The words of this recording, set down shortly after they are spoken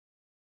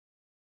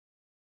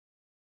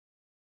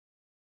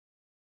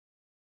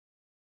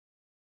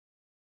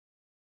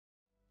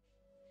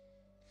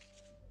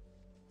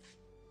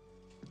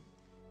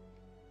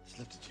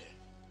Slip the jab.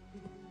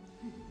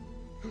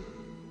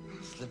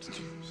 Slip the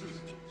jab.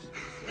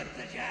 Slip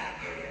the jab.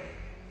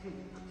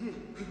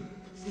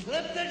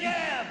 Slip the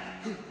jab.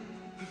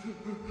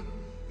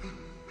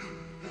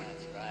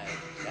 That's right.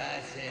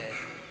 That's it.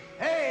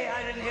 Hey,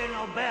 I didn't hear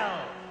no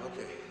bell.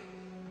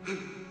 Okay.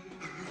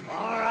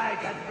 All right,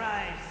 that's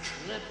right.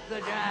 Slip the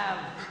jab.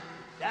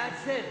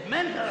 That's it.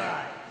 Mental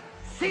right.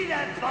 See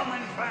that bum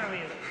in front of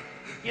you.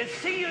 You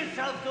see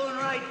yourself doing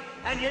right,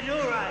 and you do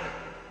right.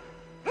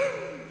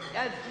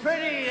 That's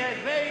pretty. That's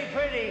very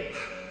pretty.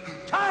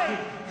 Time.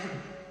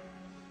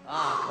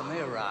 Ah, come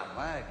here, Rock.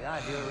 My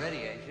God, you're ready,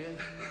 ain't you?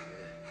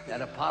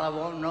 That Apollo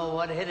won't know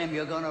what hit him.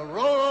 You're gonna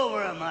roll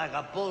over him like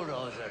a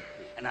bulldozer,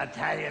 an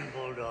Italian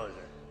bulldozer.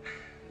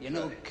 You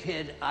know,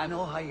 kid, I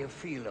know how you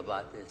feel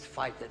about this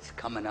fight that's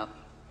coming up,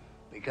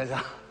 because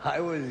I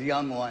was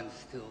young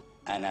once too,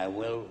 and I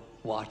will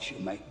watch you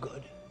make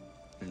good.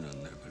 And I'll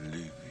never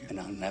leave you. And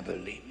I'll never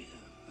leave you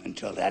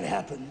until that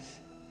happens,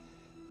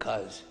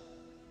 because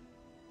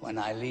when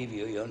I leave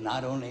you, you'll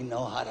not only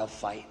know how to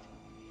fight,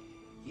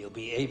 you'll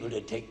be able to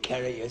take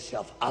care of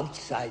yourself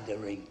outside the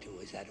ring too.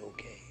 Is that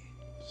okay?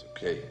 It's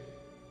okay.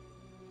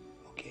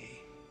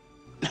 Okay.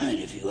 And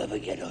if you ever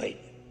get hurt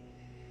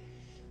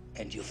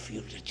and you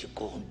feel that you're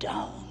going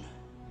down,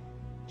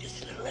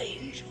 this little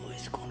angel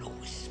is going to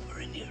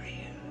whisper in your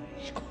ear.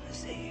 He's going to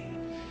say,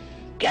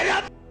 "Get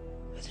up!"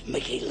 Because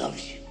Mickey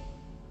loves you.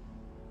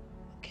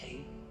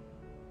 Okay?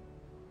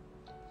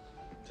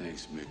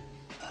 Thanks, Mick.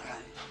 All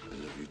right. I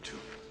love you too.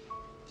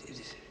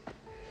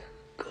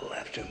 Go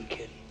after him,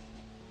 kid.